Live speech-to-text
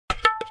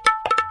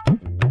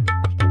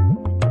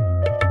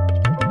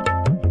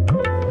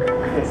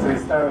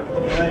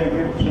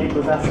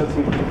equals S sub C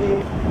to B.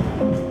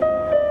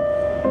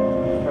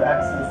 For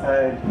x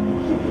inside,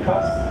 keep the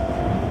cost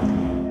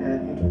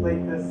and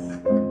inflate this.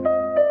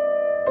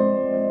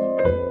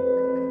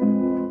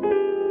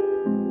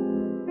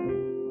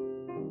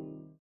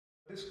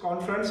 This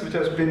conference, which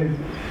has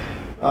been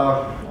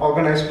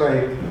organized by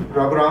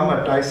Raghuram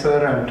at IISER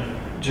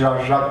and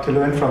Jacques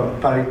Thilouin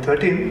from Paris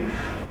 13,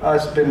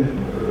 has been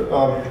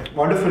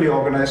wonderfully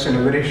organized in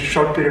a very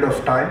short period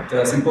of time.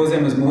 The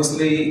symposium is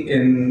mostly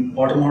in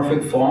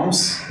automorphic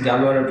forms,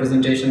 Galois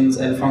representations,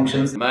 L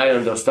functions. My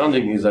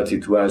understanding is that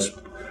it was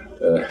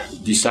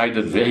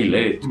decided very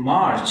late.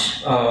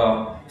 March,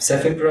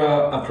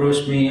 Cefipra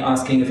approached me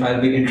asking if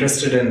I'll be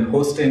interested in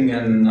hosting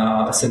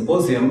a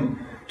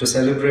symposium to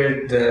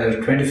celebrate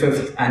the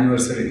 25th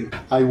anniversary.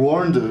 I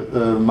warned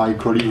my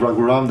colleague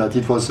Raghuram that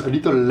it was a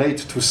little late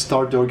to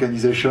start the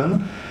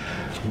organization,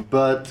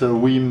 but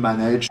we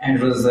managed. And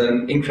it was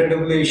an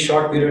incredibly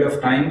short period of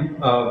time.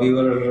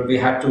 We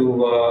had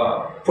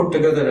to put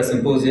together a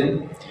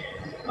symposium,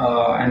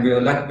 and we were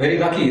very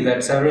lucky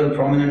that several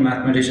prominent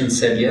mathematicians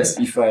said yes.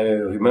 If I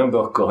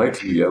remember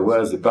correctly, I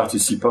was a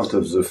participant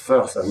of the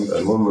first,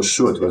 I'm almost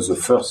sure it was the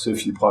first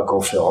Cefipra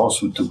conference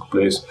who took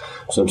place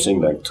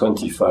something like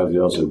 25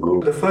 years ago.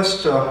 The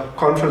first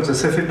conference, the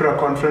Cefipra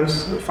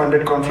conference,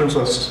 funded conference,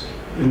 was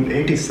in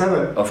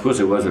 '87. Of course,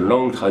 there was a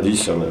long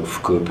tradition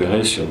of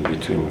cooperation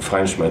between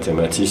French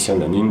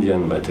mathematicians and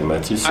Indian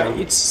mathematicians.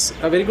 It's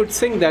a very good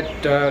thing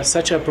that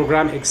such a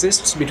program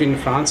exists between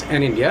France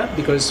and India,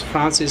 because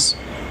France is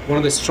one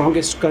of the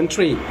strongest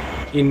countries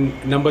in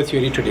number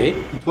theory today.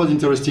 It was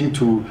interesting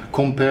to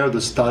compare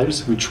the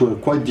styles, which were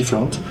quite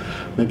different,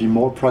 maybe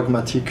more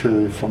pragmatic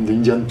from the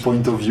Indian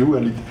point of view,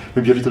 and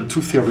maybe a little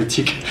too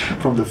theoretic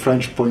from the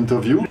French point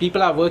of view.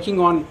 People are working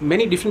on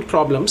many different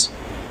problems,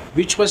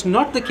 which was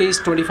not the case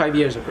 25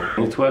 years ago.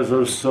 It was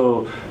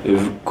also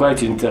a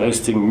quite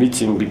interesting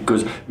meeting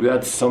because we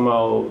had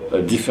somehow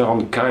a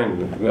different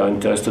kind. We are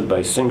interested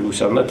by things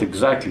which are not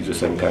exactly the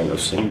same kind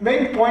of thing. The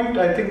main point,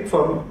 I think,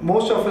 for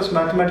most of us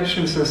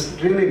mathematicians is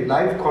really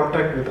live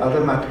contact with other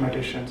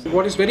mathematicians.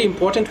 What is very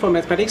important for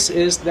mathematics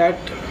is that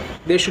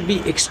there should be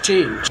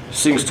exchange.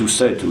 Things to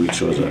say to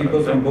each other.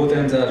 People from both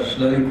ends are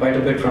learning quite a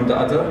bit from the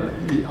other.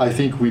 I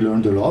think we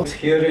learned a lot.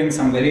 Hearing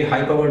some very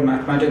high-powered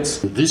mathematics.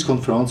 This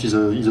conference is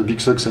a big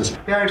success.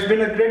 Yeah, it's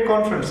been a great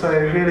conference. I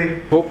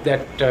really hope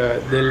that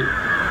they'll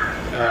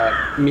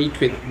meet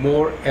with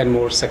more and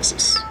more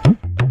success.